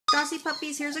Saucy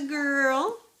puppies, here's a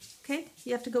girl. Okay,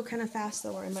 you have to go kind of fast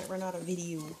though or I might run out of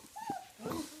video.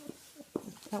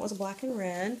 That was a black and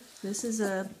red. This is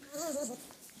a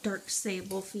dark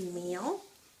sable female.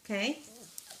 Okay.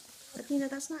 Athena,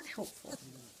 that's not helpful.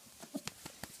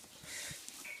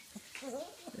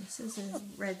 This is a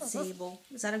red sable.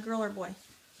 Is that a girl or boy?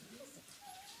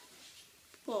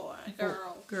 Boy,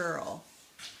 girl. Girl.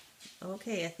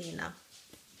 Okay, Athena.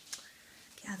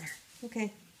 Gather.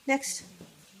 Okay, next.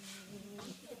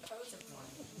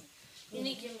 You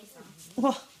need to give me some.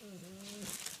 Well,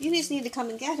 you just need to come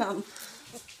and get them.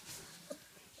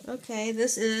 Okay,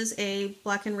 this is a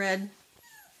black and red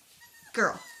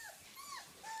girl.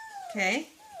 Okay.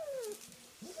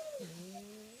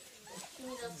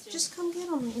 Just come get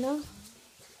them, you know.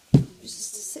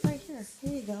 Just sit right here.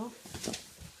 Here you go.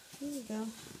 Here you go.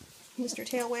 Mr.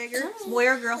 Tail Wagger. Boy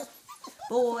or girl?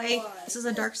 Boy. This is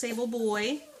a dark sable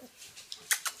boy.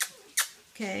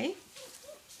 Okay.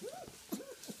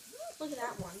 Look at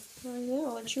that one. I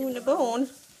know, it's chewing the bone.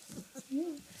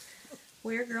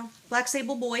 Boy or girl? Black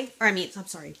sable boy. Or I'm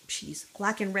sorry, jeez.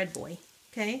 Black and red boy.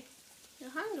 Okay. You're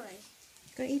hungry.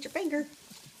 Gonna eat your finger.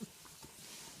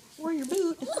 Or your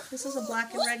boot. This is a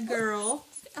black and red girl.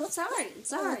 Oh, sorry.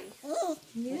 Sorry.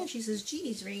 Yeah, she says,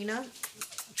 geez, Rena.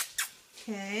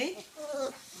 Okay.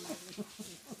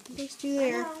 Those two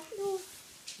there.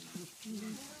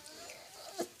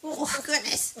 Oh,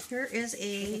 goodness. Here is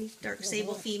a dark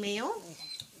sable female.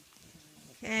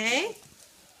 Okay.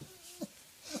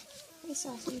 Hey,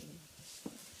 Saucy.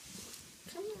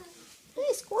 Come on.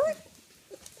 Hey, Squirt.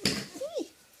 Hey.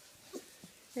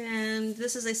 And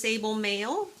this is a sable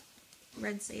male.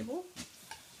 Red sable.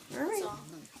 All right.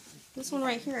 This one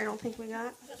right here, I don't think we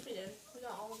got. Yes, we did. We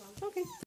got all of them. Okay.